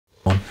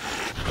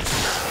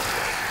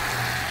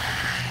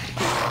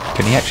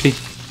Can he actually...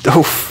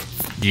 Oh,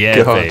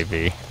 Yeah, God.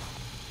 baby.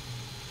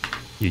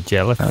 You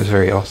jealous? That was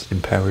very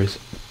Austin Powers.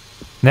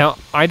 Now,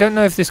 I don't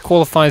know if this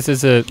qualifies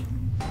as a...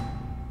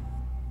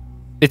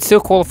 It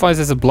still qualifies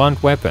as a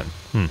blunt weapon.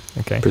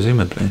 Okay.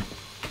 Presumably.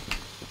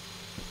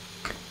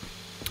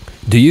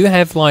 Do you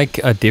have, like,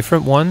 a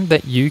different one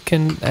that you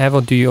can have,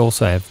 or do you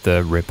also have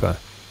the Ripper?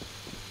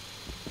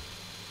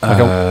 Like,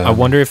 I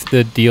wonder if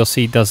the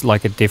DLC does,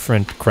 like, a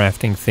different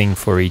crafting thing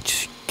for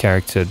each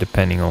character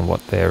depending on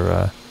what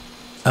their...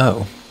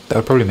 Oh, that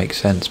would probably make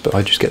sense, but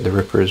I just get the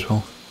Ripper as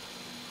well.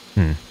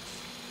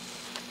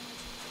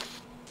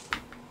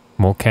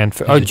 More can...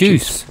 Oh,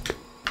 juice!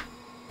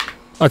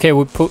 Okay,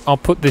 I'll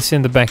put this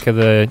in the back of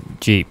the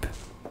Jeep.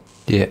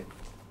 Yeah.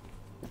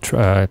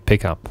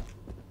 Pick up.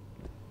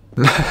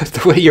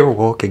 The way you're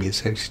walking is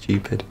so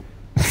stupid.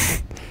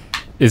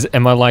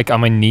 Am are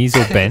my knees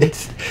all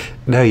bent?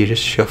 No, you're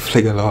just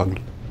shuffling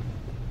along.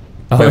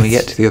 Oh, When we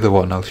get to the other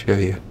one, I'll show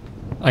you.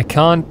 I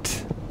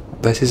can't...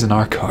 This isn't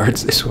our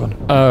cards, this one.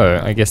 Oh,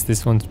 I guess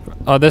this one's...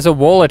 Oh, there's a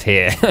wallet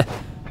here.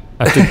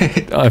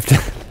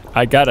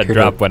 I gotta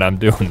drop what I'm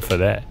doing for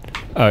that.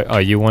 Oh,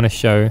 you want to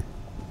show...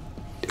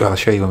 I'll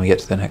show you when we get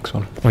to the next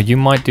one. Well, you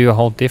might do a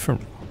whole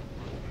different...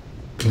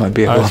 It might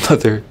be a whole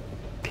other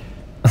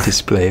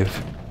display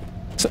of...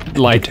 So,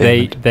 like,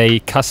 they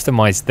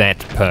customized that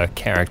per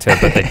character,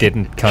 but they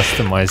didn't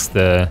customize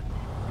the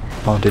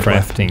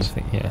crafting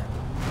thing, yeah.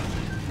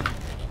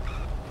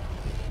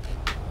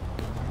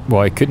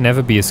 Well, it could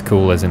never be as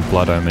cool as in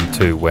Blood Omen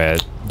 2, where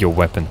your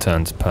weapon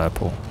turns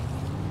purple.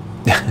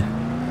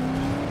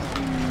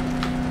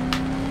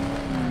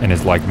 And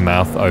his, like,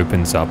 mouth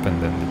opens up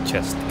and then the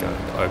chest goes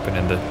open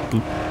and the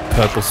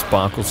purple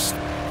sparkles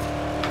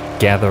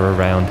gather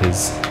around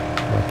his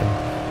weapon.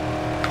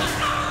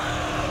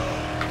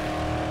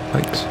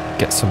 Thanks.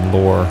 Get some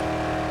lore.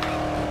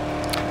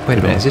 Wait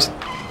a minute, is this...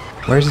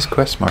 Where's this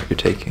quest marker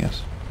taking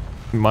us?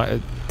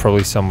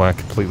 Probably somewhere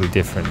completely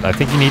different. I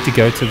think you need to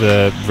go to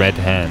the Red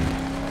Hand.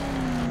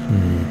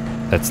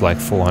 That's like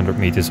 400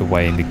 meters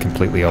away in the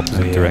completely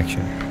opposite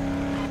direction.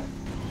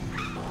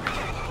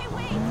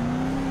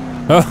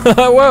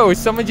 Oh, whoa!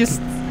 Someone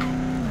just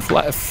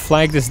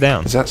flagged us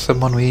down. Is that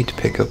someone we need to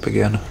pick up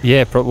again?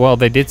 Yeah, well,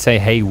 they did say,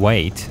 hey,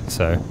 wait,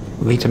 so...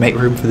 We need to make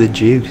room for the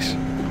juice.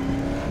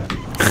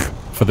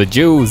 For the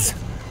Jews!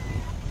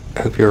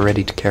 I hope you're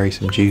ready to carry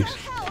some juice.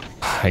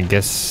 I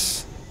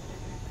guess...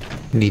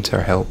 Needs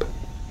our help.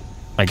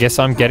 I guess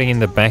I'm getting in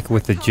the back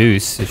with the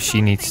juice if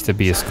she needs to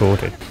be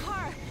escorted.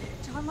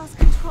 John lost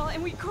control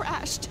and we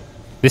crashed.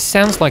 This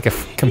sounds like a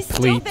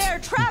complete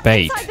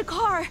bait.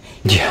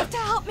 Yeah,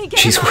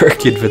 she's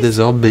working for the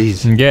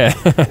zombies. Yeah.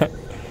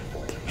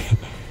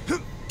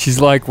 She's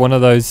like one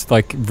of those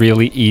like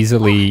really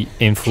easily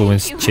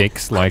influenced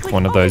chicks, like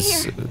one of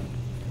those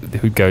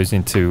who goes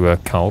into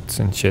cults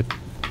and shit.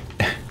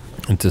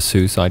 Into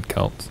suicide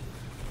cults.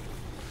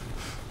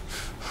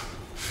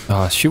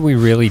 Oh, should we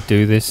really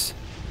do this?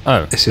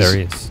 Oh, there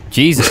he is.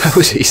 Jesus. That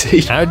was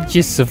easy. How did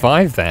you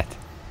survive that?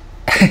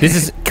 This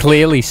is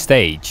clearly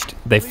staged.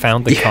 They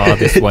found the car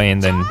this way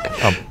and then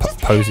are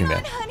posing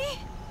there.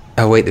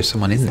 Oh wait, there's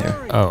someone in there.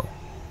 Oh.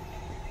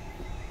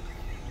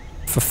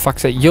 For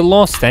fuck's sake, you're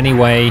lost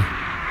anyway.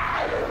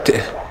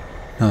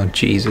 Oh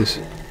Jesus.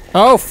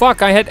 Oh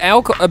fuck, I had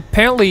alcohol.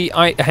 Apparently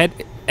I had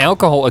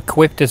alcohol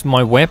equipped as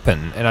my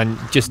weapon and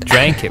I just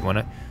drank it when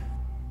I...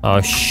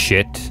 Oh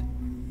shit.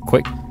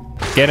 Quick,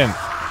 get him.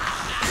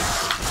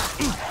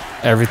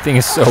 Everything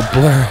is so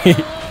blurry.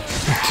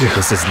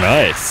 This is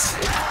nice.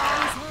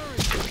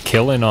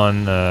 Killing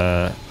on...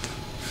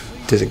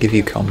 Does it give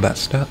you combat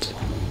stats?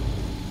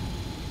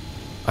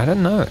 I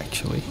don't know,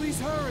 actually.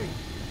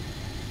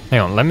 Hang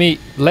on,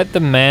 let the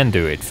man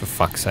do it, for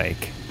fuck's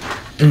sake.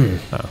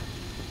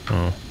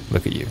 Oh,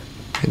 look at you.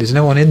 Hey, there's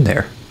no one in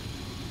there.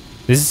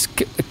 This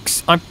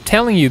is... I'm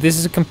telling you, this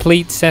is a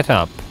complete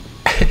setup.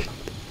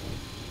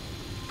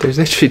 There's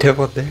literally no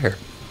one there.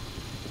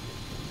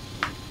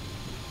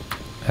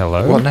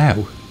 Hello? What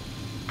now?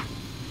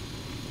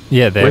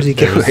 Yeah, where's he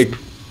going?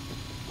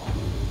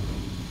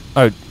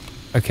 Oh,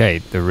 okay,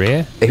 the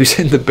rear? He was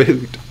in the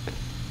boot.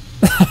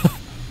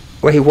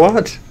 Wait,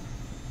 what?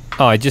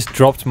 Oh, I just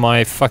dropped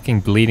my fucking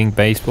bleeding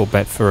baseball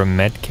bat for a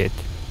med kit.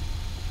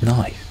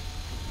 Nice.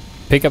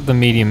 Pick up the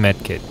medium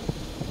med kit.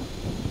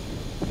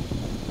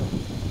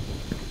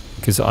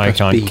 Because I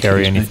can't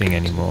carry anything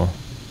anymore.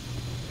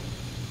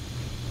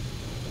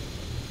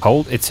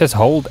 It says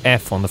hold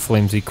F on the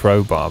flimsy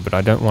crowbar, but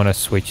I don't want to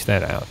switch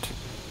that out.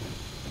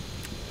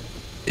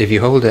 If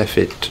you hold F,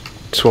 it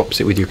swaps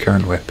it with your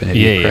current weapon. If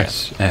you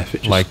press F,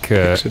 it just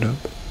picks it up.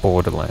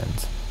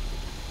 Borderlands.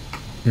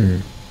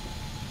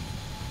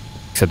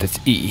 Except it's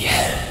E.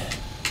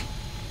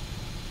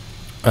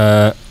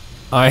 I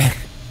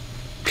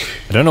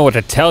don't know what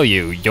to tell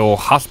you. Your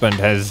husband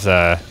has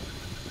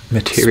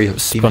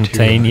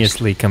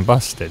spontaneously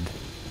combusted.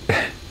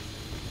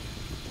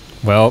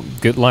 Well,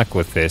 good luck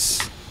with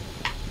this.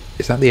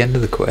 Is that the end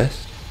of the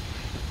quest?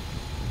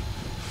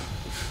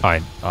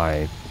 I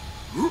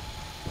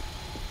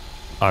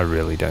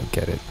really don't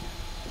get it.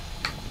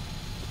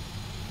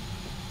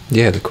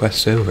 Yeah, the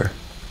quest's over.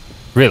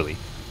 Really?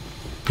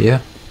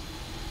 Yeah.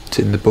 It's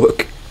in the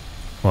book.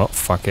 Well,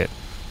 fuck it.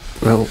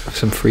 Well,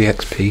 some free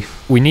XP.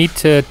 We need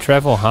to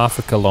travel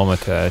 1/2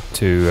 kilometer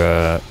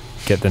to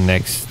get the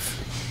next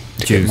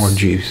To juice. get more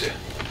juice.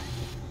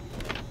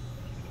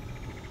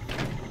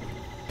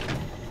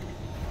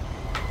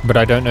 But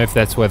I don't know if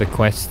that's where the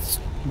quests,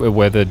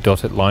 where the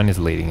dotted line is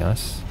leading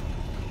us.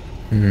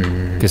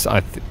 Because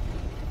the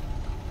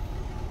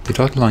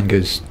dotted line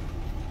goes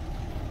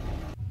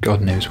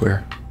God knows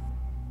where.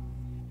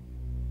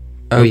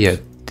 Oh yeah,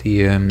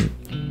 the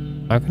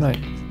how can I?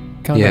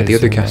 Can't yeah, I the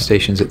other zoom gas out?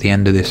 station's at the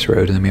end of this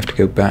road, and then we have to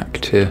go back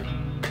to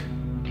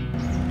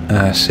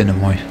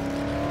Cinemoy.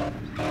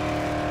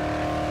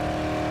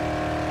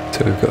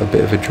 So we've got a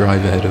bit of a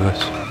drive ahead of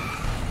us.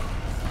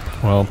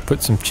 Well,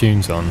 put some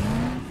tunes on.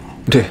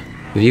 Do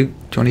you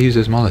want to use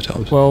those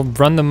Molotovs? Well,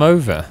 run them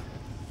over.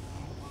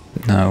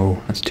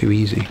 No, that's too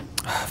easy.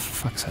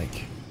 For fuck's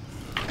sake.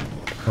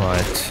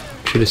 Right.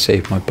 Should have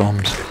saved my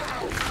bombs.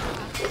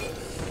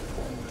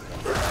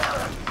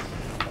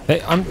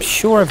 Hey, I'm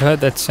sure I've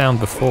heard that sound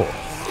before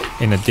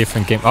in a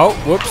different game. Oh,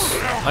 whoops!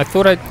 I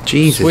thought I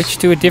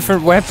switched to a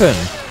different weapon,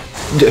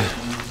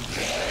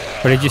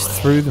 but I just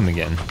threw them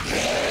again.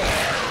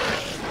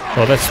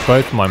 Well, that's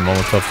both my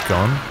Molotovs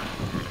gone.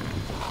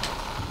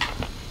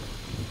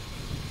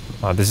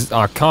 Oh, this is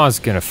our car's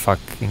gonna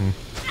fucking.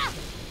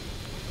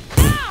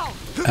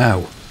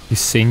 Ow! You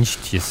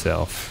singed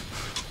yourself.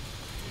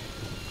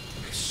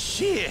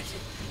 Shit!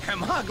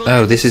 Am I glad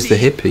Oh, this to is the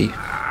see you?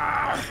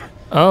 hippie.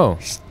 Oh.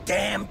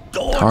 Damn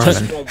door Harlan.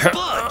 just won't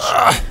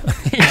budge.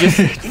 He just Can you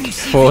see if you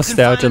forced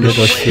can out a find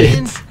little way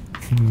in?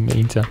 shit.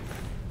 Meter.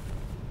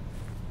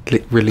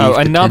 Relieve Oh, the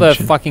another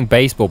tension. fucking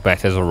baseball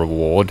bat as a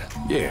reward.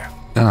 Yeah.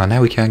 Oh,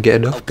 now we can't get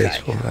enough Okay.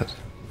 baseball bats.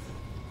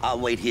 I'll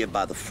wait here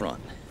by the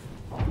front.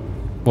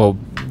 Well,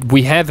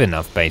 we have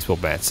enough baseball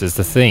bats, is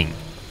the thing.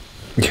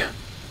 Yeah.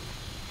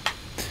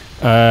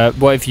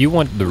 Well, if you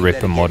want the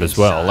Ripper mod as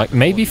well, like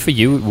maybe for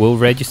you it will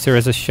register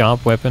as a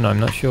sharp weapon, I'm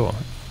not sure.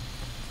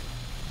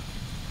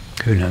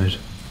 Who knows?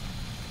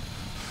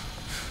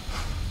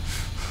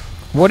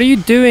 What are you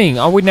doing?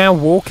 Are we now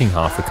walking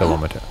 1/2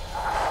 kilometer?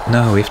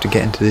 No, we have to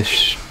get into this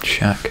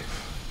shack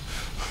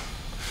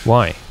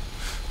Why?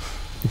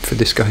 for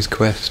this guy's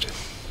quest.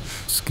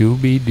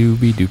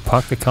 Scooby-Dooby-Doo.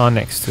 Park the car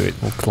next to it,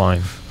 we'll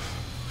climb.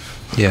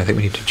 Yeah, I think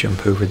we need to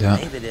jump over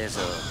that. Maybe there's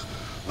a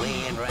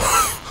way in right.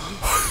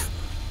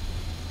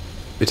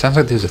 It sounds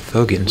like there's a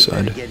thug Better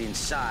inside. get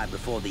inside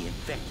before the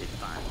infected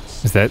find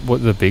us. Is that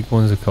what the big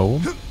ones are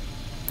called?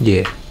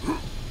 Yeah.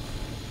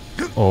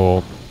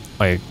 Or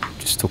are you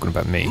just talking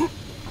about me?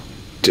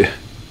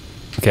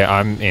 Okay,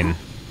 I'm in.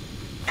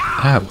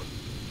 Ow.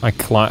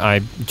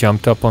 I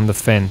jumped up on the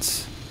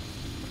fence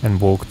and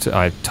walked.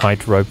 I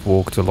tightrope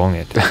walked along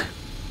it.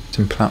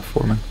 Some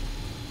platforming.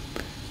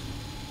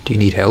 Do you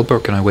need help, or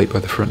can I wait by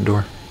the front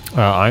door?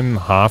 I'm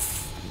half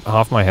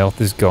my health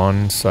is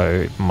gone, so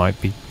it might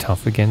be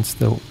tough against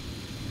the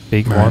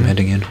big Where I'm one.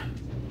 heading in.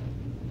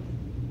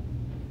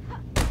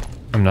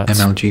 I'm not.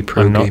 MLG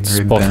Pro I'm not Gamer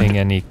spotting inbound.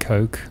 any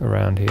coke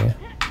around here.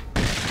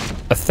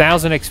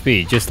 1,000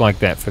 XP, just like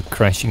that, for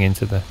crashing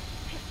into the.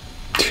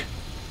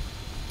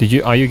 Did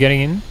you? Are you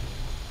getting in?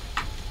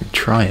 I'm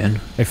trying.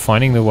 They're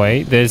finding the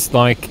way. There's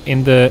like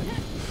in the.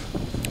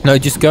 No,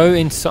 just go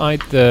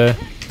inside the.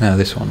 No,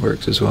 this one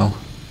works as well.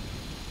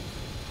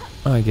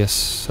 I guess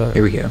so.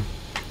 Here we go.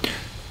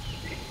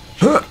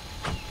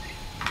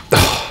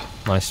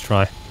 Nice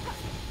try.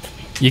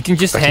 You can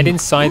just head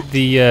inside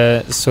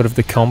the sort of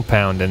the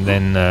compound and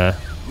then.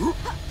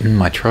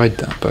 I tried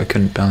that, but I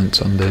couldn't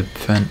balance on the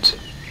fence.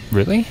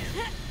 Really?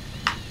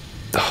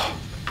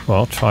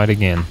 Well, try it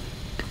again.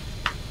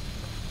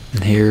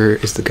 And here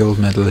is the gold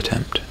medal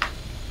attempt.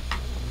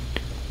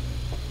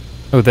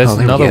 Oh, there's Oh,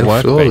 there we another go,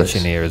 workbench flawless.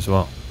 in here as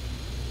well.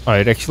 Oh,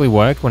 it actually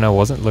worked when I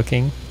wasn't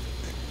looking.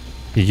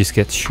 You just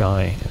get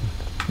shy.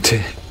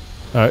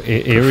 Area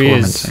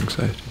Performance is.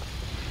 anxiety.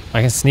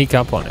 I can sneak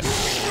up on it.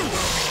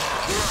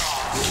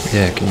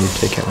 Yeah, can you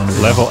take out one of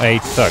them? Level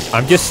 8 thug.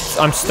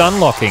 I'm stun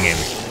locking him.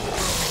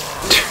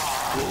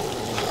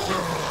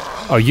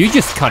 Oh, you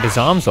just cut his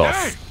arms off.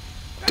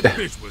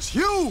 Bitch was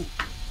huge.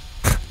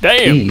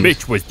 Damn, Jeez.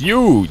 bitch was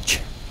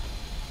huge.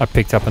 I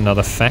picked up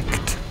another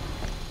fact.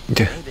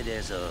 Yeah, Maybe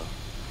there's a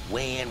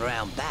way in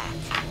round back.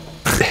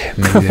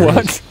 maybe there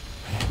What?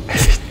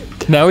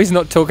 Now he's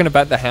not talking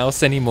about the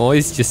house anymore.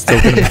 He's just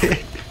talking about.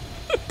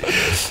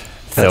 is.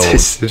 That's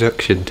his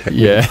seduction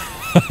technique.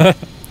 Yeah.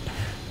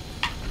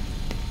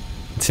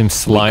 It's him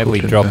slyly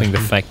Recorded dropping the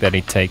bastard. fact that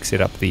he takes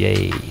it up the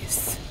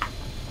ace.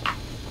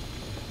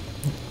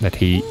 That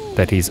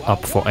he's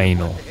up for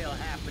anal. What the hell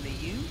happened to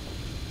you?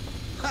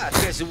 I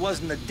guess it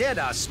wasn't the dead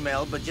I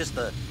smelled, but just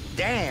the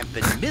damp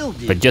and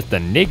mildew. But just the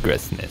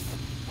niggrousness.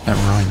 That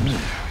rhymes.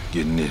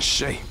 Getting in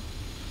shape.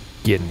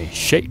 Getting in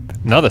shape.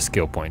 Another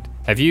skill point.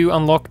 Have you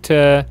unlocked?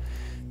 Have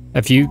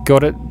you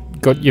got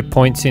your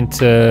points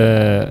into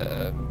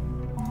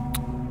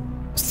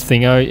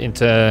thingo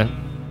into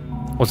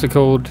what's it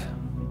called?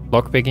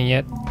 Lockpicking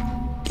yet?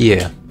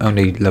 Yeah,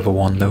 only level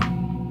 1 though.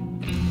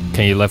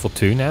 Can you level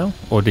 2 now?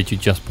 Or did you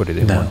just put it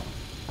in 1?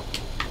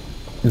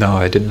 No,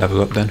 I didn't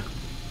level up then.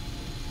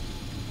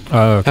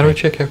 Oh, okay. How do I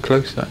check how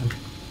close I am?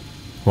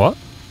 What?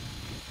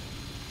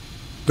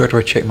 Where do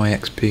I check my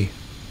XP?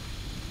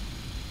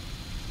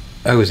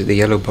 Oh, is it the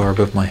yellow bar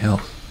above my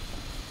health?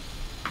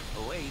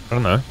 I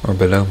don't know. Or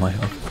below my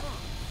health?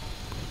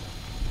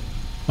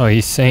 Oh,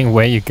 he's saying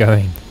where you're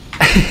going.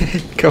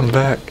 Come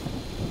back.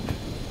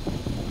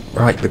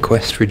 Right, the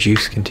quest for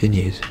juice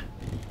continues.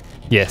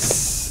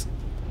 Yes.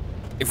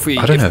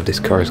 I don't know if this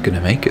car is going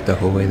to make it the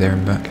whole way there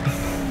and back.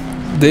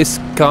 This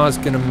car's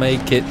going to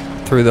make it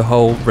through the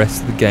whole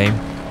rest of the game.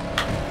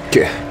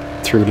 Yeah,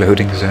 through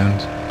loading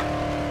zones.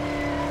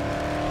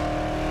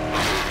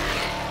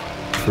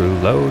 Through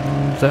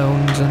loading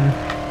zones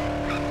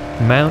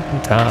and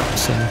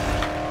mountaintops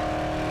and...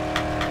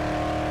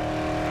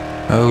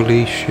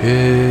 Holy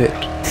shit.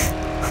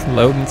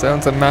 Loading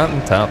zones and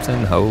mountaintops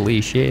and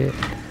holy shit.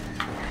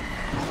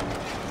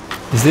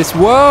 Is this...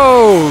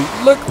 Whoa!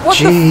 Look, what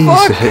the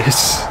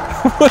Jesus.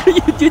 fuck? What are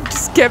you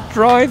just kept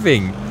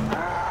driving?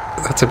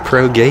 That's a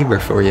pro gamer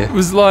for you. It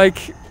was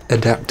like...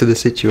 Adapt to the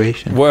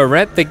situation. We're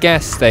at the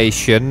gas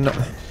station.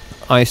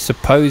 I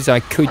suppose I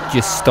could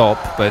just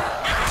stop, but...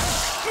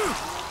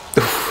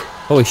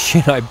 Holy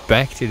shit, I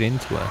backed it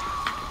into her.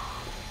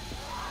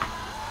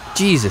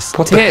 Jesus,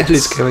 what the hell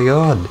is going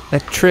on?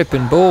 That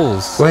tripping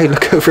balls. Wait,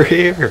 look over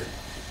here.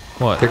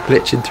 What? They're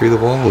glitching through the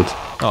walls.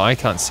 Oh, I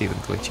can't see them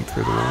glitching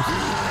through the walls.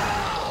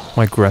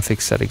 My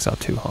graphics settings are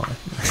too high.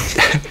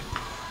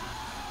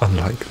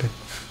 Unlikely.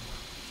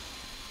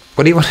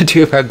 What do you want to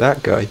do about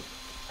that guy?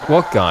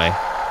 What guy?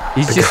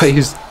 He's the just guy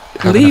who's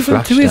having leave a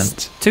him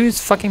flash to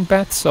his fucking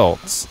bath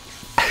salts.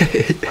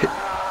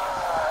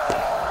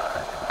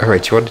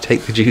 Alright, do you want to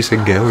take the juice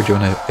and go, or do you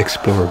want to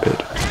explore a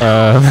bit?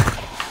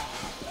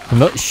 I'm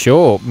not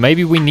sure.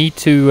 Maybe we need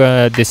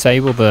to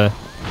disable the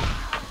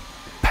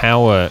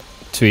power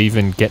to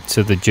even get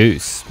to the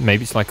juice.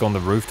 Maybe it's like on the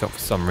rooftop for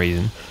some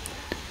reason.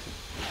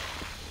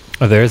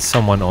 Oh, there is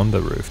someone on the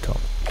rooftop.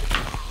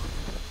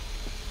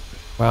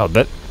 Wow,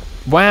 that...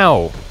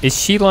 Wow! Is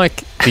she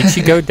like... Did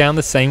she go down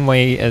the same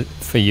way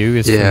for you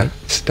as for me?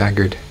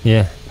 Staggered.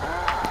 Yeah.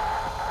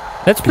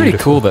 That's pretty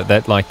Beautiful. cool that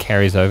that like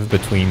carries over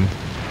between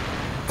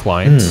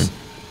clients.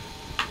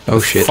 Oh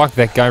shit. Fuck,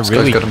 that guy This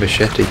really... guy's got a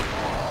machete.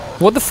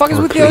 What the fuck is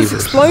Or with those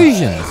cleavers.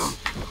 explosions?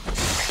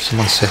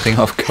 Someone's setting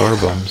off car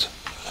bombs.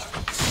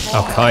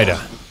 Al-Qaeda.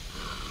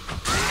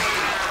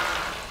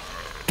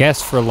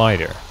 Gas for a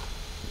lighter.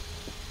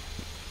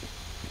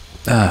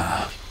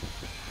 Ah.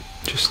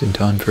 Just in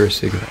time for a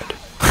cigarette.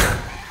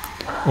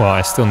 Well,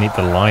 I still need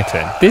the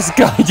lighter. This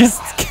guy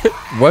just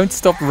won't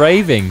stop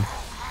raving.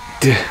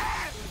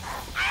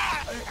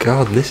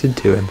 God, listen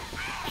to him.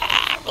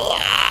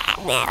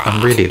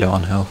 I'm really low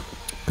on health.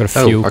 Got a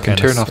fuel I can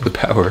turn off the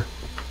power.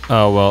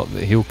 Oh, well,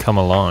 he'll come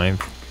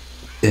alive.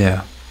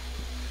 Yeah.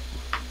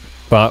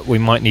 But we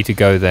might need to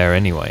go there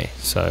anyway,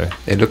 so...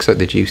 It looks like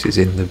the juice is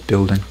in the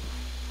building.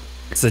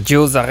 The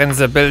Jews are in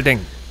the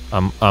building.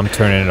 I'm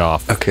turning it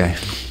off. Okay.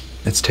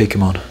 Let's take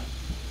him on.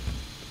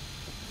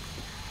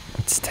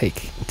 Let's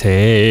take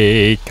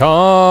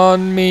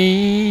on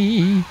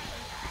me.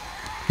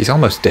 He's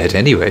almost dead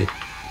anyway.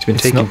 He's been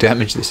It's taking not-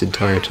 damage this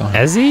entire time.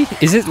 Has he?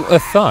 Is it a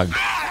thug?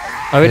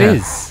 Oh, it Yeah.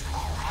 is.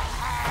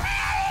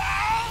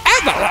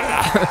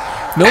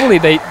 Normally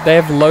they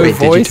have low Wait,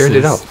 voices. did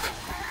you turn it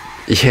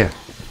off? Yeah.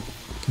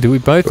 Do we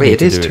both Wait, need it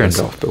to is do turned this?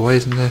 off, but why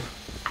isn't there...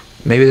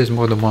 Maybe there's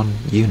more than one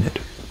unit.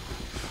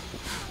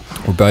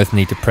 We both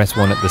need to press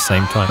one at the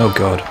same time. Oh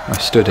god, I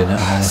stood in it and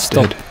I'm almost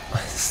Stop. dead.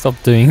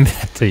 Stop doing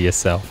that to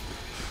yourself.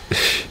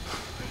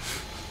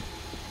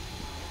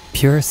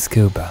 Pure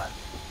scuba.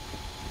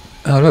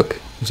 Oh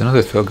look, there's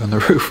another thug on the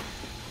roof.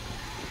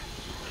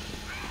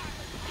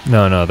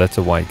 No, that's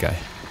a white guy.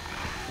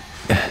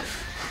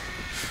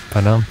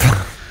 Padum.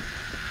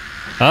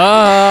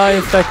 Ah,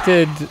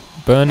 infected.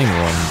 Burning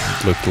one,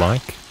 looked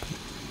like.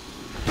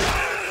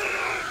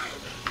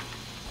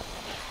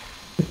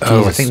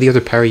 Oh, I Jesus. think the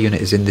other power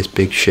unit is in this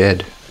big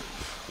shed.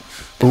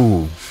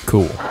 Ooh,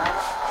 cool.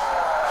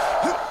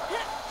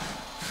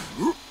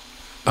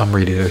 I'm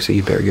really low, so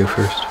you better go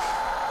first.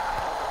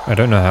 I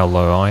don't know how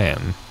low I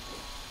am.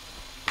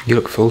 You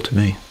look full to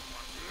me.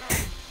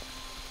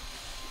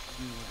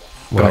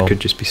 But Well, I could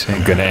just be saying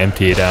I'm gonna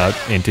empty it out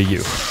into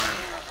you.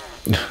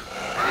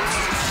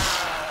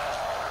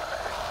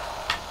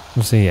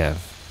 What's he have?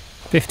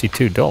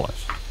 $52.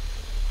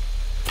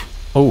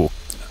 Oh,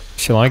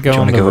 shall I go Do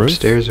you on want to the go roof?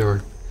 upstairs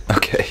or...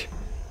 Okay.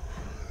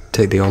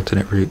 Take the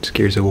alternate route,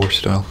 Gears of War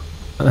style.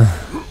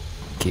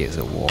 Gears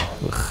of War.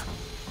 Ugh.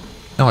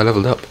 No, I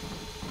leveled up.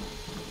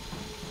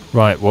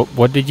 Right,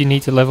 what did you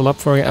need to level up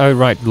for? Oh,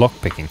 right,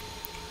 lockpicking.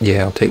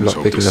 Yeah, I'll take Let's lockpick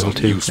hope to there's level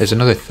something 2. useful. There's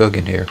another thug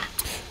in here.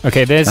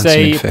 Okay, there's And some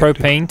a infected.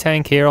 propane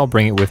tank here. I'll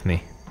bring it with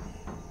me.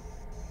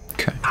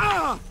 Okay.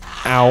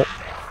 Ow.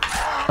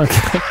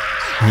 Okay.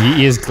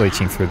 He is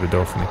glitching through the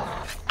door for me.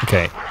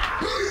 Okay.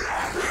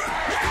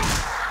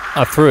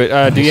 I threw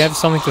it. Do you have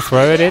something to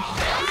throw at it?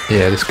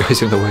 Yeah, this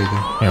guy's in the way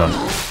though. Hang on.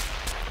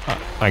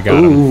 I got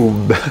him.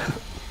 Ooh.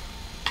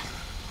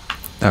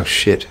 Oh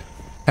shit.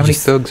 How many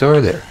thugs are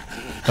there?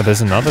 Oh,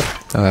 there's another.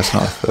 Oh, that's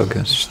not a thug,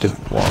 that's just a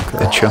walker.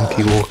 A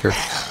chunky walker.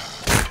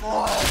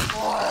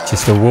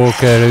 Just a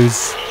walker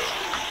who's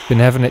been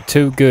having it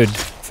too good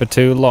for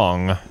too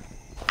long.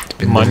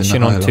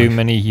 Munching on too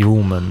many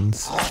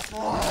humans.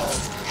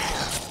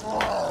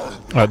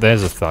 Oh,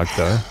 there's a thug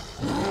though.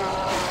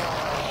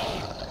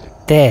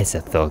 There's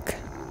a thug.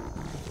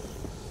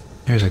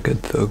 There's a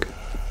good thug.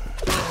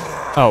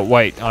 Oh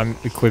wait, I'm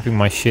equipping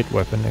my shit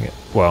weapon again.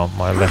 Well,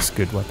 my less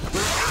good weapon.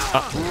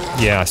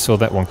 Yeah, I saw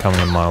that one coming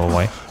a mile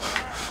away.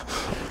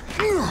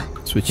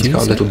 Switch. He's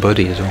got a little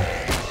buddy as well.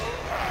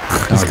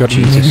 He's got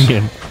Jesus. A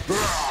minion.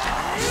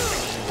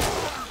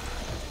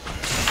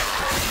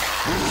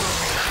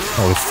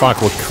 Holy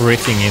fuck, we're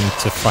critting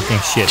into fucking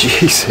shit.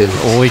 Jesus.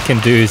 All he can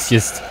do is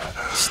just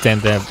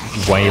stand there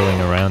wailing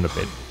around a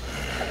bit.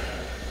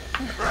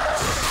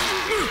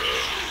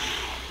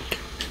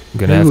 I'm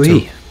gonna have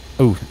to...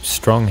 Oh,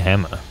 strong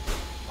hammer.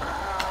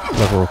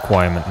 Level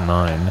requirement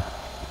 9.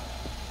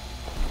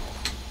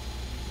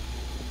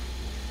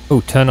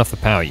 Oh, turn off the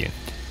power unit.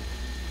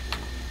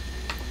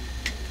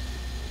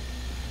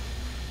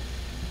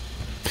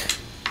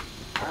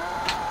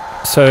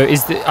 So,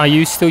 are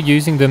you still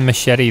using the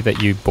machete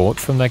that you bought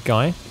from that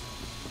guy?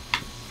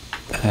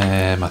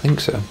 I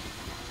think so.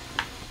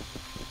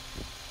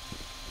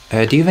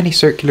 Do you have any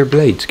circular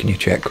blades? Can you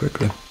check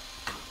quickly?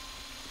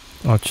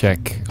 I'll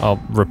check. I'll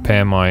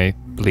repair my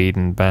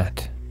bleeding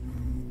bat.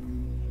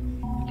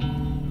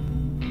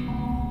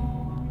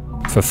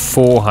 For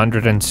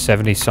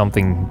 $470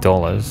 something.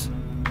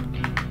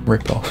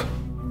 Rip off.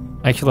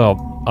 Actually,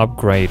 I'll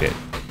upgrade it.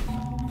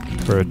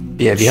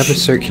 Yeah, if you have a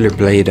circular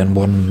blade and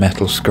one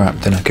metal scrap,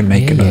 then I can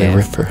make another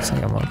ripper. I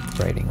think I'm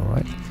upgrading,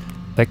 alright.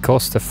 That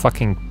cost a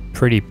fucking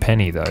pretty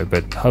penny though,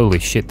 but holy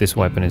shit, this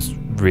weapon is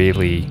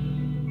really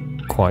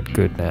quite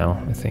good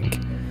now, I think.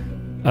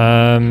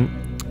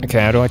 Okay,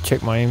 how do I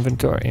check my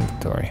inventory?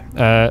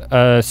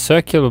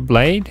 Circular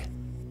blade?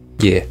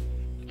 Yeah.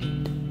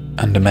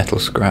 And a metal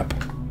scrap.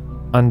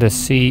 Under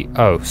C...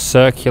 Oh,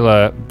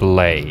 circular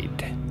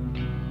blade.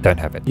 Don't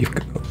have it. You've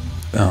got...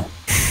 Oh.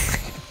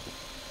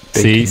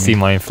 See,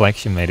 my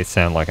inflection made it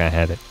sound like I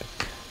had it.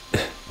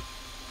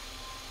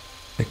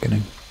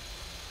 Thickening.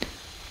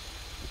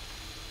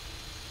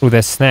 Oh,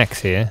 there's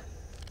snacks here.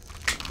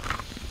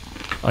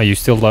 Are you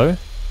still low?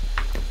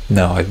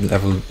 No, I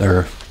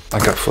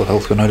got full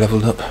health when I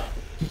leveled up.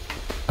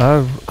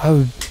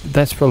 Oh,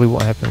 that's probably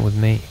what happened with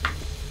me.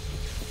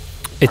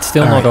 It's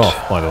still not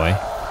off, by the way.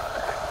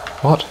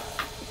 What?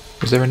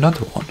 Is there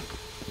another one?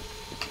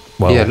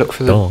 Well, yeah, look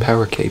for the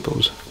power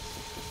cables.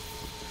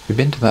 We've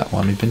been to that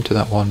one, we've been to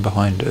that one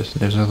behind us,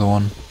 and there's another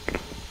one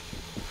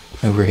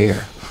over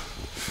here.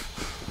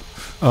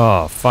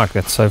 Oh, fuck,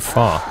 that's so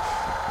far.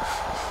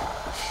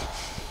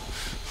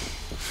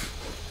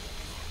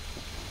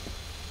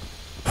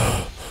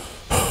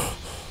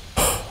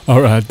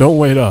 Alright, don't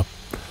wait up.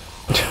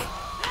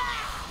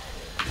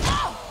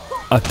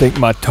 I think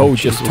my toe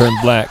just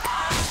turned black.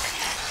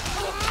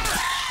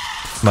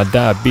 My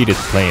diabetes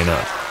playing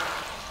up.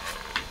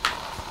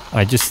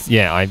 I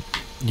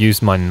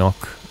used my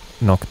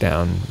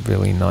knockdown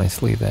really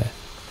nicely there.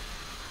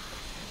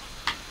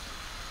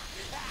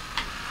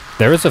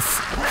 There is a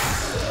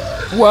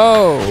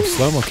whoa!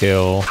 Slow-mo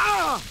kill.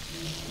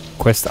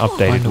 Quest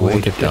updated,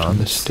 water dance. On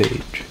the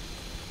stage.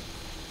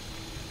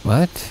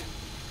 What?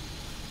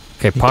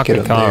 Okay, park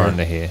the car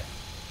under here.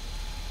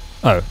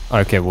 Oh,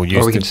 okay, we'll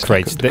use the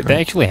crates. They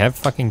actually have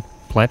fucking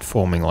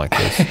platforming like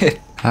this.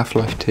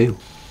 Half-Life 2.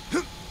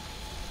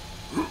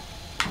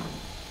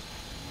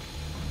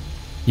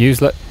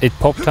 It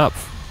popped up.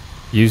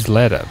 Use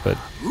ladder, but...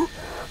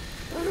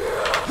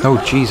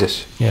 Oh,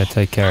 Jesus. Yeah,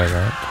 take care of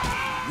that.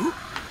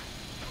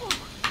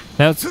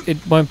 Now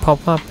it won't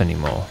pop up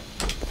anymore.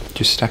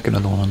 Just stack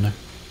another one on there.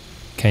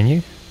 Can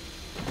you?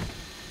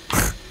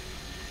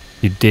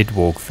 You did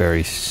walk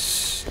very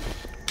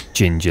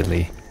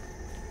gingerly.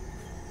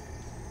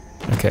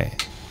 Okay,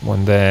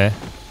 one there.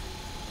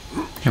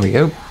 Here we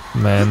go.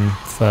 Man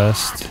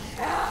first.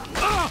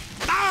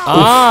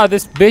 Ah,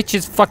 this bitch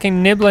is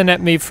fucking nibbling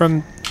at me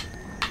from...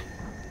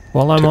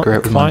 While I'm Took her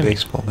out with my climbing.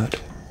 baseball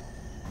bat.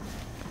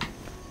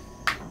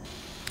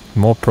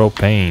 More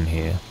propane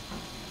here.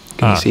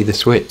 Can you see the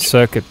switch?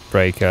 Circuit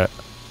breaker.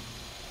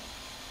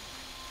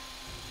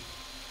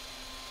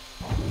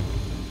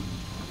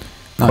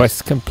 Nice.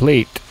 Quest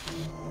complete.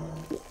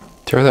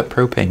 Throw that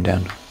propane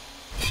down.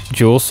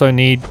 Do you also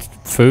need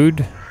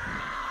food?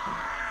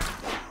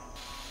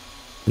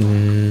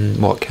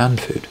 What,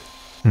 canned food?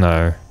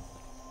 No.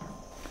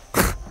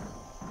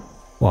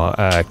 Well,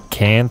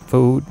 canned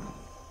food?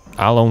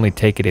 I'll only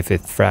take it if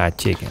it's fried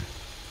chicken.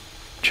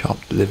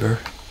 Chopped liver.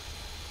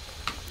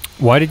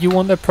 Why did you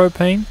want that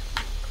propane?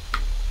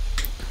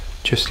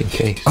 Just in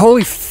case.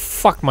 Holy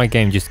fuck, my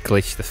game just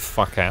glitched the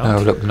fuck out.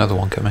 Oh, look, another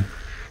one coming.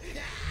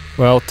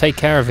 Well, take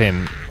care of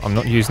him. I'm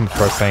not using the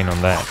propane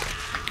on that.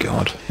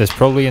 God. There's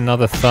probably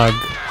another thug.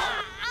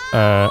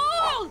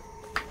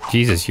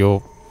 Jesus,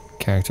 your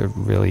character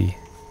really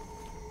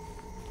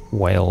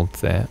wailed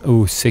there.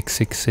 Ooh,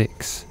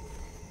 666.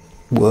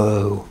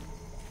 Whoa.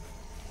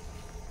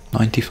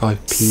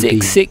 95 PB.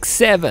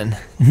 667.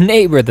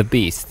 Neighbor the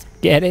beast.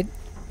 Get it?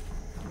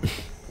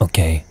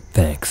 Okay,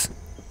 thanks.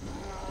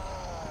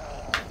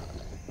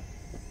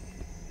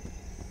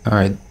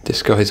 Alright,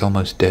 this guy's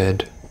almost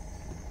dead.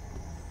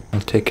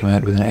 I'll take him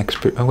out with an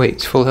expert. Oh wait,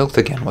 it's full health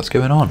again. What's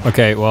going on?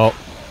 Okay, well,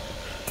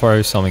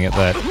 throw something at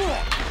that.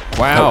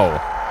 Wow. Oh,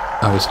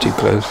 I was too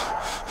close.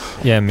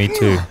 Yeah, me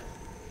too.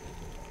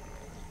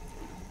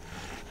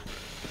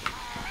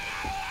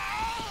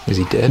 Is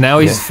he dead? Now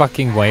he's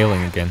fucking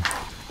wailing again.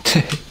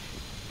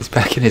 He's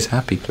back in his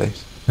happy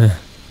place.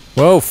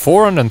 Whoa,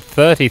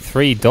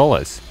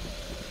 $433.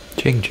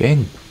 Ching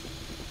ching.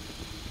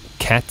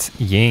 Cat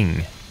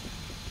Ying.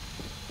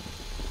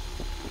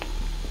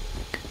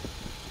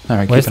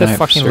 Alright, Where's keep an the eye out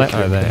for fucking letter?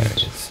 circular There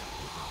things. it is.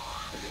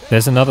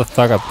 There's another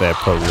thug up there,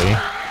 probably.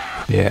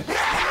 Yeah.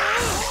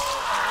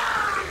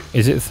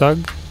 Is it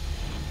thug?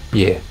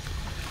 Yeah.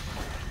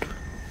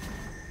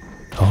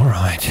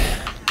 Alright.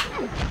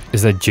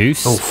 Is there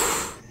juice? Oh,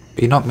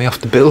 he knocked me off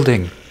the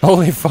building.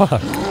 Holy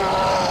fuck.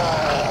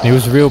 He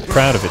was real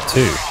proud of it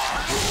too.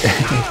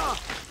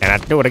 And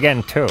I'd do it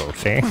again too,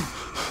 see?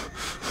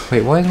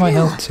 Wait, why is my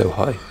health so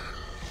high?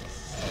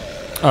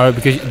 Oh,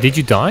 because... Did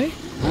you die?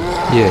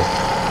 Yeah.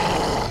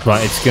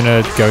 Right, it's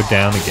gonna go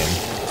down again.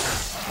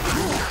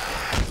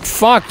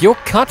 Fuck, your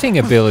cutting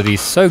ability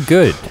is so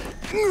good.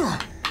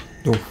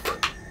 Oof.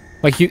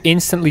 Like, you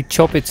instantly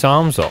chop its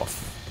arms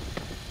off.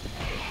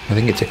 I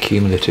think it's a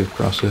cumulative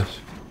process.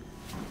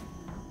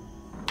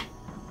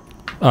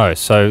 Oh,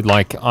 so,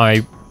 like,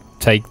 I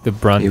take the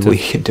brunt You of...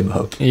 weakened him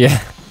up.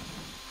 Yeah.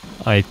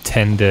 I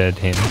tendered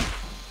him.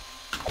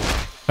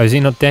 Oh, is he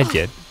not dead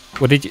yet?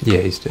 What did you...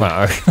 Yeah, he's dead.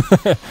 Wow.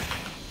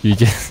 You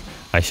just...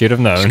 I should have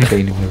known. Just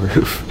cleaning the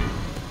roof.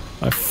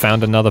 I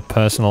found another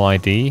personal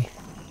ID.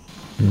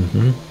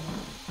 Mm-hmm.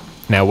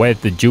 Now, where's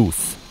the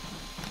juice?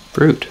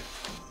 Fruit.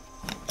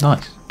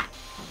 Nice.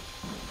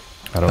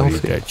 I don't need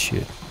Healthy. that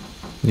shit.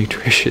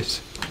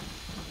 Nutritious.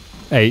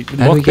 Hey, do we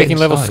get lockpicking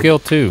level inside? skill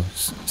 2.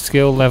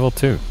 Skill level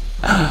 2.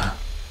 A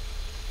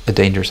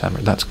dangerous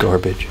hammer. That's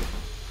garbage.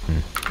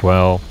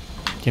 Well,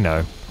 you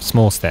know,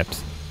 small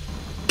steps.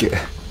 Is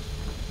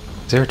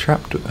there a trap?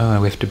 Oh,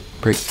 we have to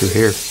break through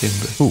here.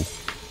 Ooh.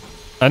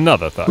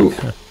 Another thug. Ooh.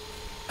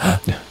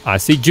 I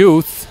see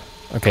juice.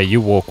 Okay,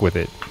 you walk with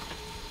it.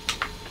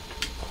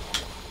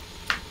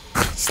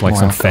 It's like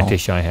More some alcohol.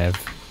 fetish I have.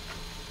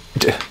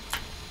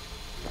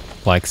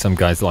 Like some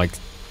guys like,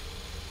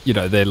 you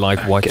know, they're like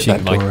Get watching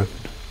that door like open.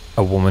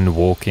 a woman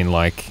walk in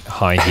like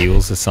high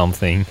heels or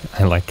something,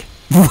 and like,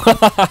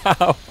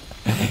 wow,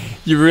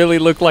 you really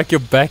look like your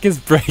back is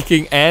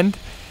breaking, and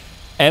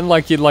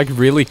like you're like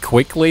really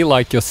quickly,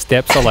 like your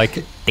steps are like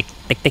tick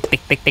tick tick tick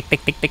tick tick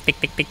tick tick tick tick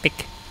tick tick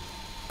tick,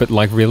 but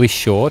like really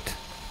short,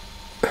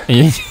 and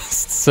you're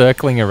just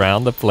circling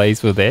around the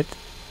place with it.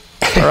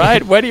 All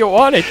right, where do you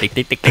want it? Tick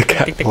tick tick tick tick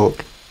tick tick.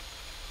 Catwalk.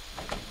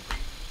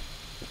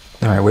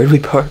 Alright, where do we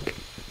park?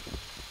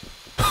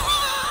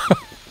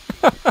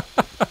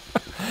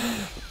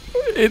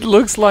 It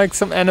looks like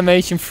some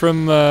animation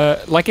from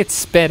like it's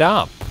sped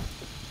up.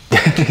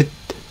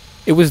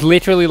 It was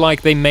literally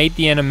like they made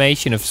the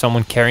animation of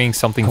someone carrying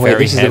something Oh, wait,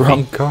 very this is heavy. the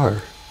wrong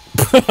car.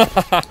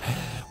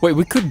 Wait,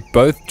 we could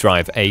both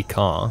drive a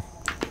car.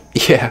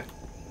 Yeah.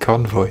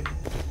 Convoy.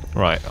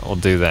 Right, I'll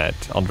do that.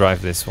 I'll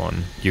drive this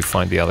one. You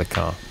find the other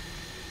car.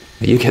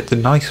 You get the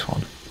nice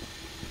one.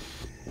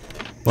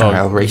 Well,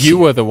 Alright, I'll race you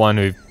were the one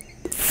who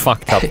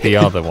fucked up the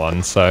other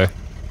one, so...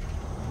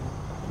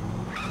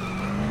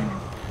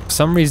 For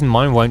some reason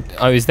mine won't...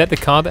 Oh, is that the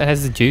car that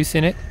has the juice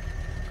in it?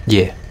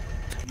 Yeah.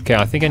 Okay,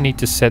 I think I need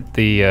to set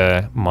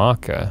the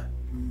marker.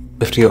 We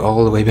have to go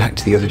all the way back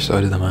to the other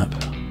side of the map.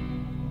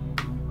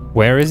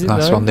 Where is it,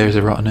 Last though? one, there's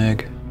a rotten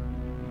egg.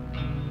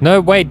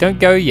 No, wait, don't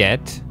go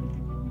yet.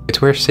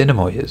 It's where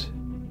Cinemoy is.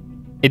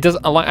 It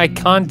does... Like, I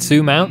can't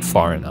zoom out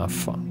far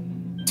enough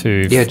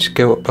to... Yeah, just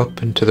go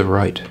up and to the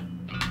right.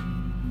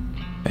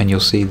 And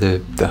you'll see the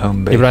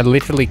home base. Yeah, but I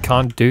literally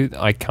can't do...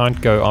 I can't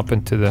go up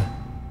into the...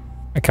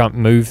 I can't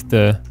move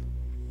the...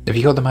 Have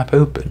you got the map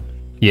open?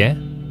 Yeah?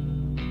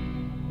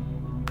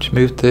 Just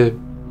move the...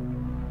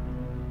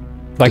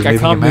 Like, Does I moving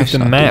can't your move mouse the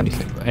not do map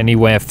anything?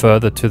 anywhere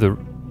further to the...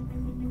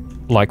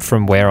 Like,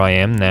 from where I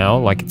am now.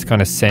 Like, it's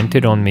kind of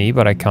centered on me,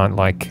 but I can't,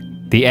 like...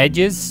 The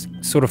edges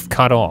sort of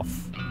cut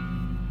off.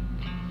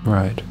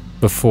 Right.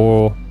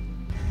 Before...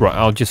 Right,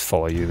 I'll just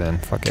follow you then.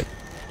 Fuck it.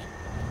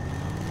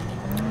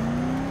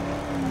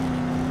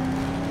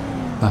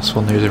 Last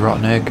one, there's a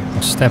rotten egg.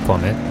 I'll step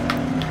on it.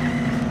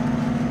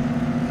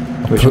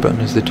 Which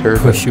button is the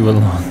turbo? Push you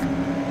along.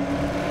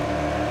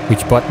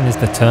 Which button is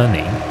the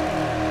turning?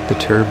 The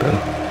turbo.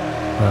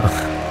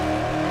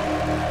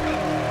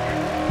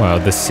 Wow,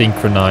 the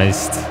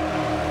synchronized...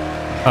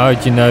 Oh,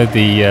 do you know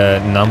the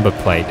number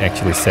plate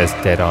actually says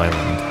Dead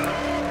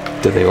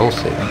Island? Do they all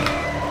say that?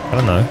 I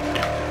don't know.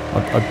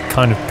 I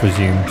kind of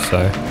presume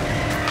so.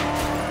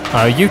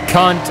 Oh, you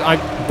can't... I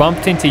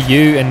bumped into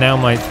you and now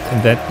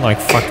and that like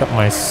fucked up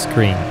my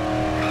screen.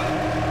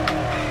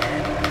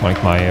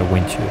 Like my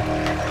windshield.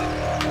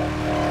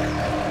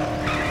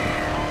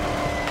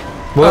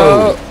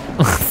 Whoa!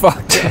 Oh, fuck!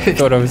 I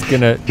thought I was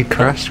gonna. You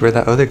crashed where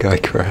that other guy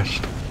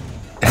crashed.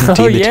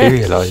 Oh yeah,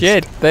 Dematerialised.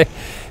 shit!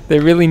 They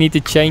really need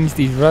to change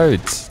these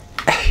roads.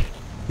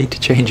 Need to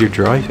change your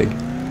driving.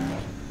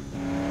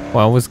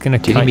 Well, I was gonna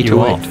Do you cut need me you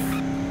to off. wait?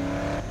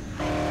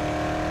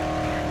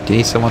 Do you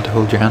need someone to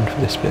hold your hand for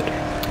this bit?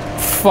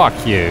 Fuck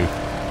you!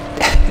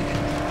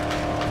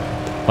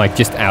 Like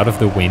just out of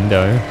the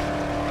window.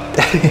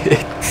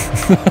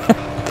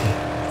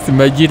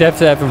 So you'd have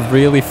to have a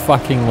really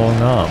fucking long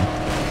arm.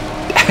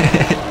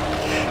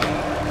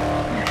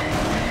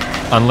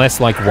 Unless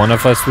like one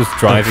of us was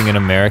driving an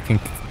American,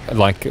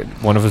 like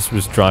one of us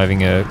was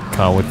driving a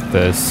car with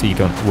the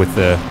seat on, with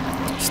the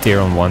steer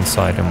on one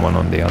side and one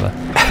on the other.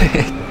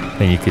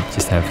 Then you could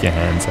just have your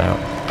hands out.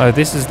 Oh,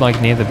 this is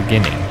like near the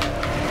beginning.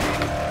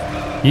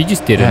 You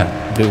just did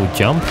a little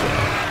jump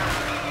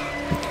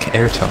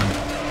there. Airtime.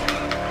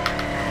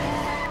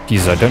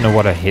 Jesus, I don't know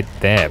what I hit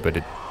there, but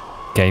it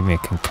gave me a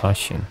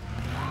concussion.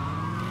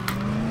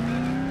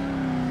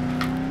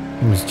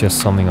 It was just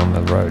something on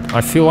the road.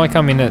 I feel like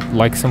I'm in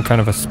like some kind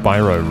of a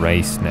Spyro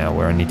race now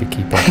where I need to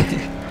keep up.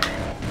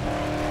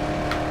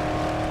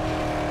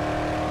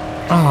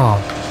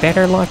 Oh,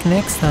 better luck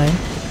next time.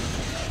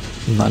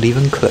 Not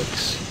even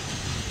close.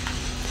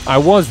 I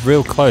was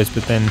real close,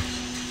 but then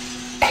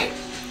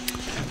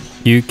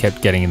you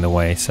kept getting in the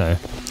way, so.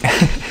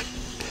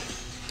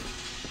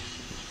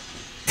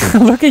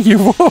 Look at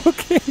you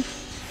walking.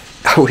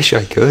 I wish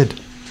I could.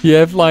 You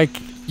have like,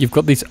 you've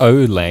got these O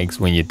legs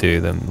when you do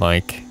them,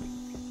 like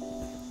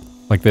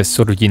there's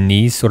sort of your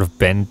knees sort of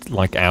bend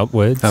like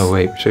outwards. Oh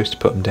wait, we're supposed to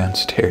put them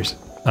downstairs.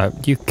 Oh,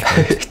 you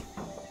can't.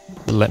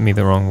 Let me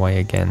the wrong way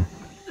again.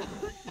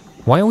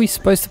 Why are we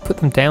supposed to put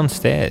them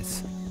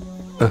downstairs?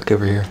 Look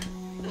over here.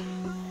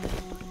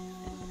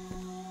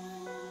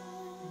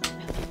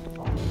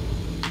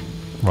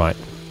 Right.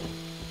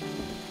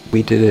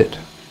 We did it.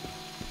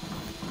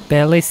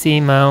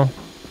 Bellissimo.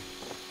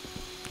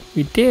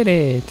 We did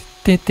it.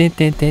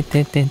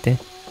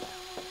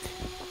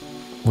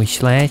 We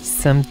slashed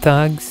some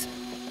thugs.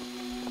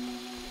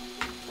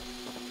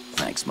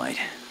 Thanks, mate.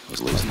 I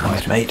was losing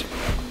Nice, hope. mate.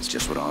 It's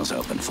just what I was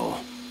hoping for.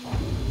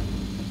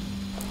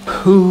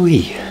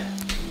 Hooey.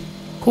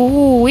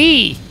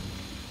 Hoo-wee.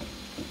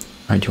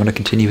 Right, do you want to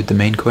continue with the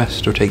main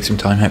quest or take some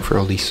time out for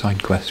all these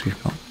side quests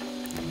we've got?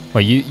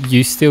 Well,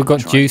 you still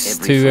got Tried juice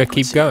every to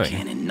keep frequency I going.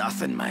 can and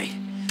nothing, mate.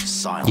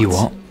 Silence. You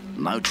what?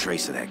 No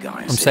trace of that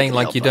guy. I'm saying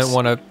like you don't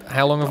want to.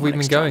 How long have we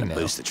been going now?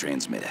 Boost the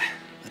transmitter,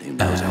 but who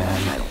knows how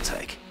long that'll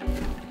take.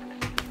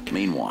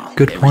 Meanwhile,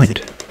 Good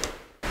point.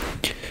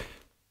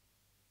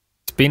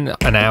 It's been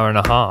an hour and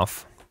a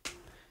half.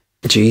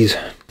 Jeez.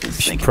 We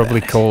should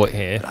probably call it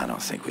here. I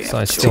don't think we So have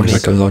I a still Seems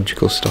choice. like a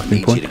logical I stopping need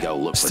you point. to go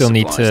look for Still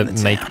need supplies to in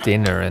the make town.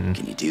 dinner and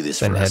Can you do this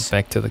then for head us?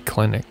 back to the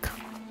clinic.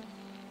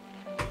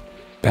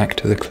 Back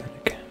to the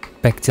clinic.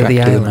 Back to Back the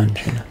to the island.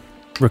 mansion.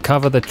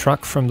 Recover the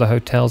truck from the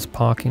hotel's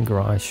parking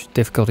garage.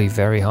 Difficulty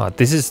very hard.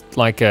 This is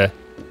like a...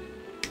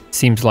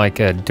 Seems like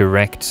a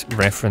direct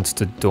reference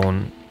to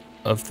Dawn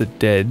of the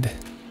Dead.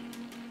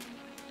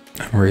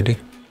 Really?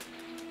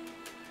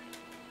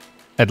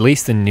 At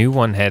least the new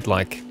one had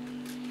like...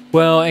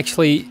 Well,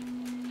 actually...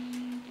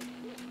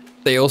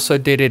 They also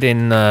did it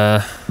in...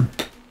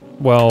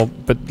 well,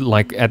 but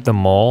like at the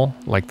mall.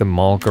 Like the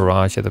mall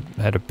garage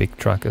had a big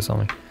truck or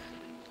something.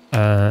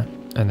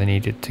 And they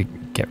needed to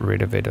get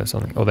rid of it or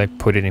something. Or they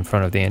put it in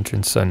front of the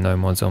entrance so no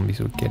more zombies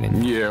would get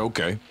in. Yeah,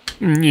 okay.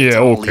 Yeah,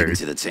 Tunnel leading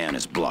to the town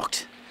is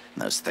blocked.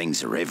 Those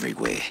things are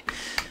everywhere.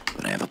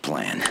 But I have a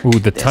plan. Ooh,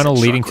 the There's a tunnel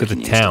truck leading we to the can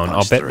use to town. I'll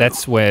punch bet through.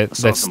 that's where, I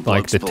saw that's some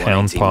like blokes the pull an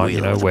town 18 part, you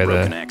wheeler know, with a where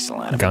broken the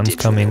axle out of a guns ditch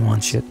come there in and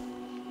once. shit.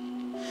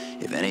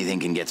 If anything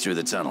can get through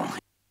the tunnel,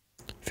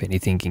 If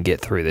anything can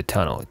get through the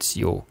tunnel, it's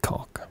your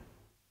cock.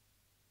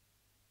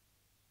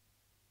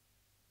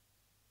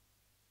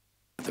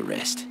 the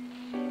rest.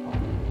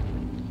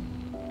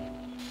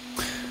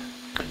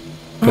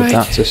 But Right.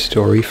 that's a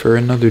story for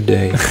another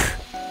day.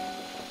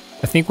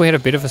 I think we had a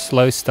bit of a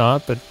slow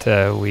start, but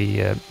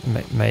we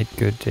made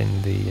good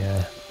in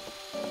the...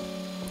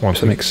 once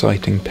Some we-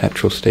 exciting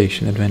petrol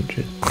station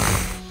adventures.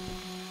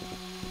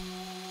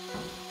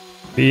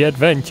 The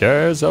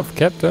Adventures of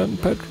Captain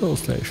Petrol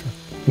Station.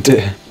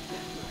 I'm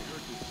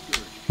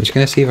just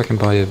gonna see if I can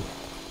buy a...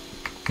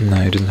 No,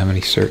 it doesn't have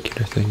any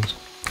circular things.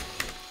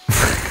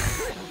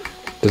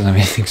 Doesn't have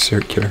anything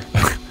circular.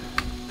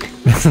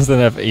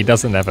 He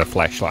doesn't have a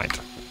flashlight.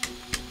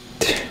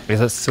 Is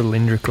it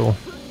cylindrical?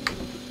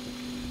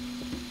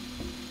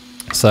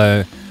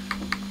 So,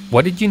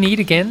 what did you need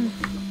again?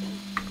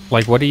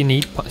 Like, what do you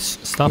need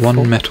stuff for?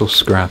 One metal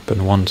scrap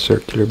and one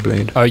circular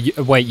blade. Oh,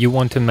 wait, you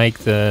want to make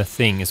the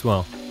thing as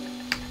well?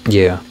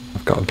 Yeah,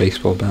 I've got a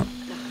baseball bat.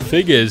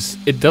 Thing is,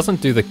 it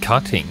doesn't do the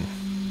cutting.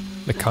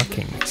 The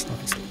cutting is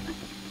nice.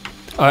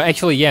 Oh,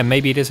 actually, yeah,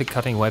 maybe it is a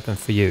cutting weapon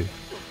for you.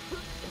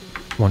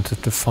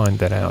 Wanted to find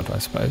that out, I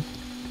suppose.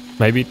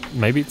 Maybe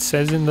it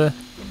says in the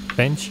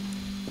bench.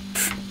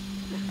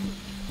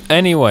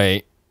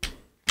 Anyway.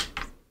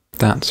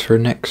 That's for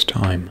next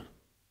time.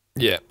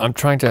 Yeah, I'm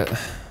trying to...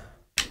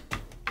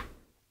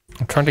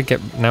 I'm trying to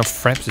get... Now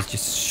Fraps is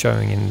just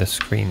showing in the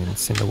screen and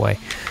it's in the way.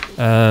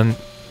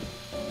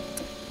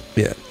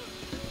 Yeah.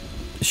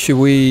 Should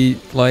we,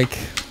 like,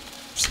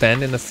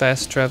 stand in the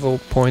fast travel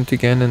point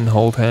again and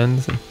hold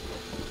hands?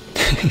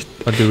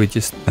 Or do we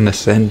just... And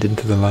ascend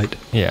into the light?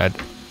 Yeah,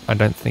 I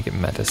don't think it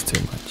matters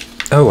too much.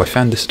 Oh, I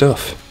found the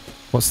stuff.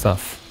 What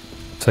stuff?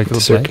 Circular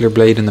the circular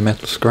blade and the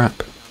metal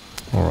scrap.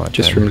 Alright,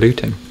 just from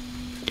looting.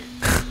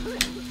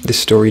 This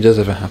story does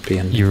have a happy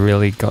ending. You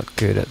really got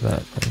good at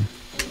that then.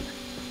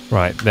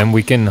 Right, then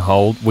we can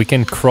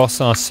cross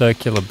our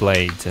circular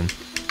blades and...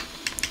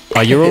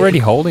 Oh, you're already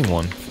holding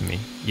one for me.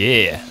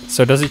 Yeah.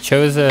 So does it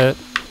show as a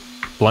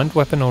blunt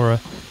weapon or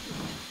a...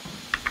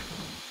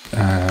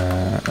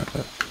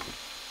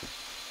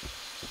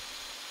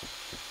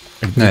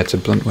 No, it's a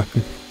blunt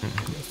weapon.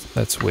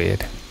 That's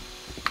weird.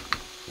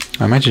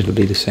 I imagine it'll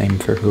be the same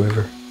for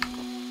whoever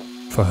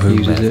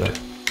uses it.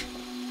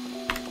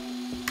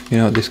 You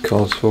know what this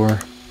calls for?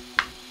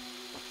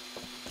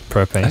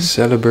 Propane? A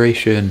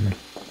celebration.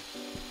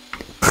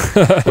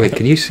 Wait,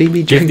 can you see me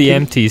Give drinking? the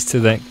empties to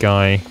that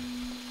guy.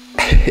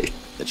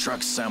 The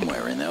truck's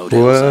somewhere in the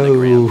hotel's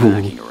underground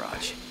parking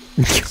garage.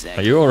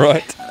 Are you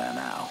alright? I don't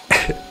know.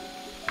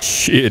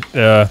 Shit,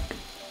 Does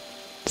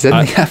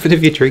anything happen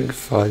if you drink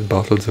 5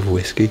 bottles of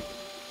whiskey?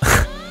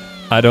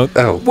 I don't...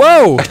 Oh.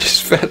 Whoa! I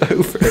just fell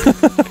over.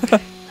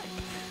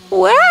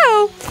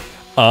 Wow!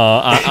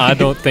 I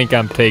don't think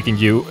I'm taking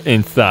you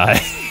inside.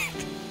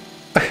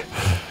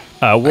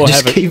 We'll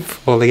just keep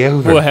falling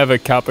over. We'll have a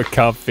cup of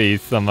coffee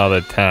some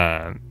other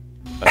time.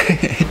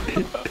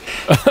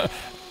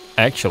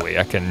 Actually,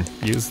 I can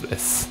use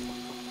this.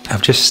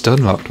 I've just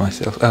stun locked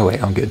myself. Oh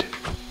wait, I'm good.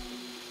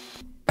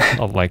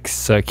 I'll like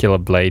circular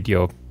blade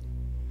your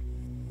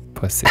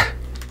pussy.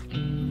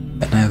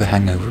 And now the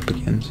hangover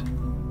begins.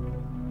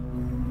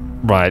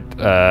 Right,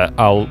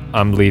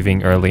 I'm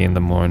leaving early in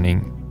the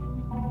morning.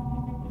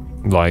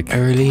 Like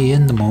early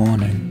in the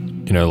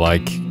morning. You know,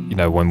 like, you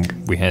know, when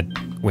we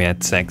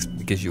had sex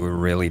because you were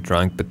really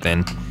drunk, but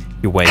then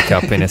you wake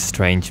up in a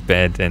strange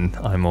bed and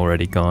I'm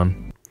already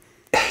gone.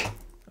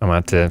 I'm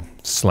about to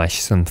slash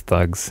some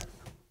thugs.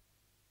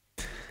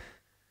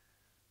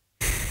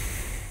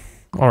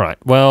 Alright,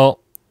 well,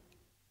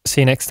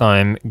 see you next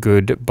time.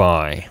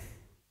 Goodbye.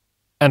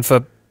 And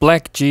for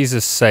Black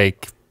Jesus'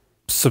 sake,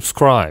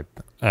 subscribe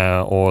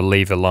or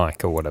leave a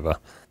like or whatever.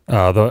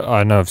 Though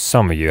I know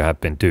some of you have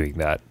been doing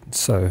that,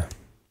 so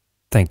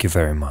thank you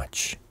very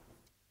much.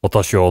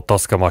 私を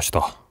助けまし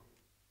た。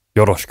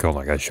よろしくお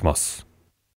願いします。